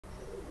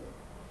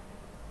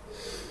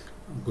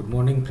Good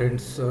morning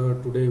friends.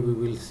 Today we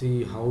will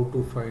see how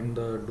to find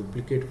the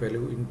duplicate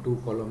value in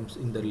two columns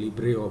in the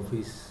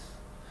LibreOffice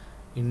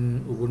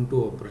in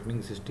Ubuntu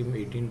operating system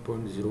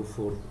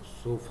 18.04.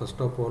 So first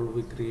of all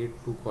we create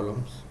two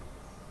columns.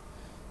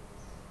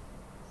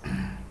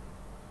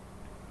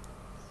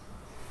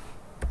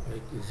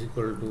 Like is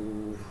equal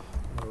to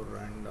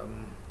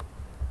random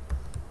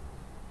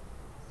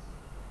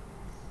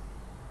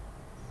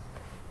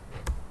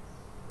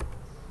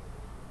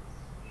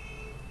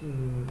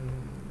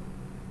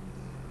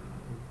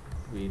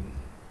between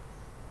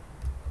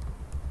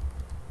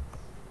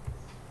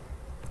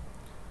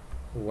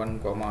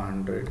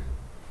 1,100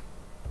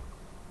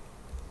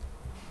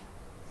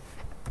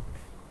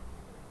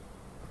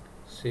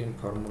 same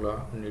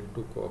formula need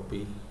to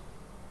copy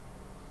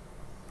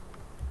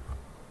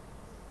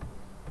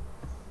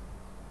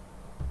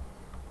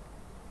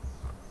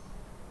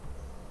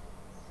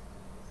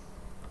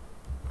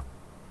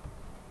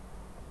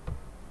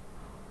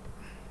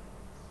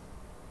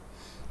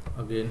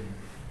again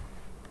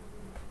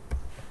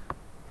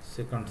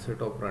second set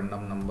of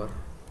random number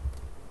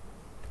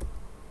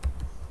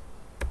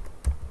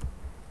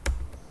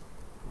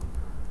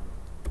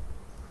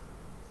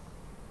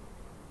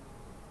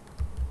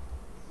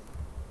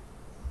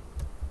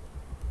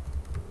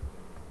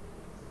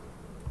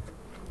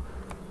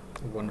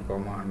one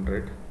comma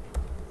 100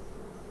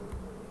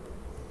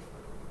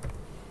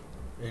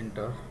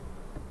 enter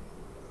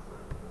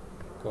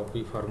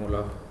copy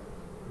formula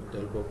with the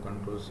help of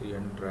Ctrl C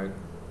and drag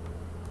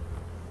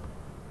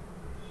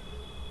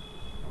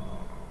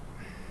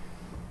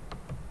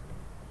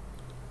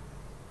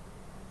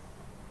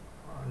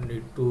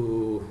need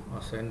to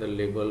assign the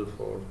label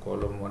for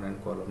column 1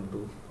 and column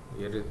 2.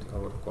 Here is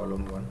our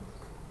column 1.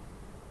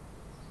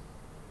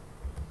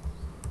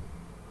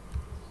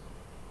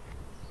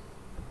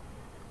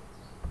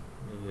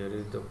 Here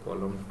is the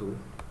column 2.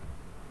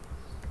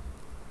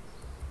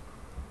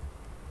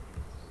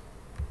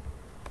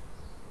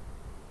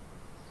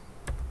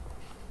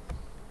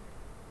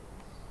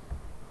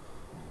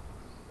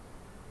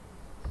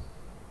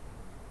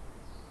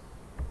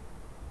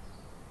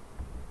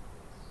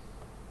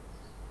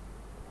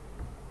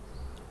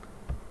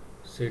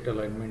 Set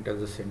alignment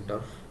as a center,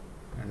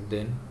 and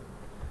then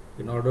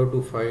in order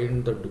to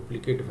find the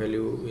duplicate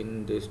value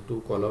in these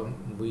two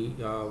columns we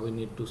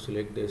need to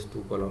select these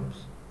two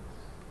columns,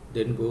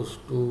 then goes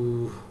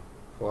to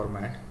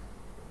format,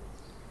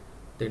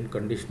 then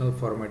conditional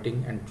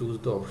formatting and choose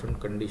the option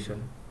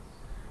condition,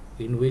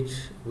 in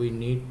which we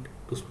need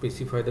to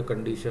specify the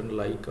condition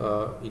like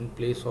in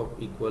place of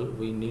equal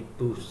we need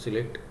to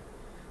select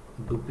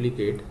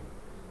duplicate,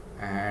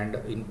 and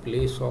in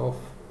place of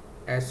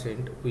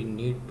accent we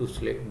need to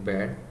select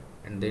bad,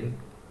 and then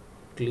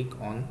click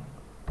on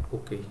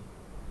OK.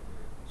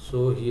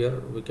 So here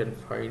we can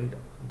find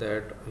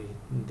that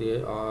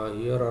here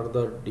are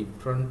the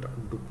different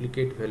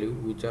duplicate value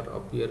which are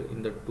appear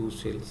in the two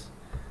cells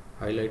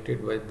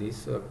highlighted by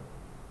this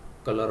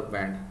color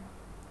band.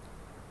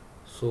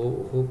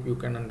 So hope you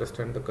can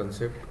understand the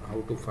concept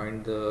how to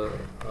find the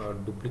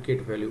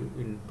duplicate value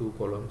in two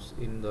columns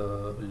in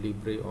the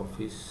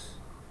LibreOffice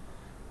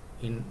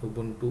in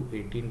Ubuntu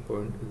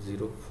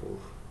 18.04.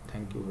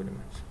 Thank you very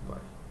much.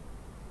 Bye.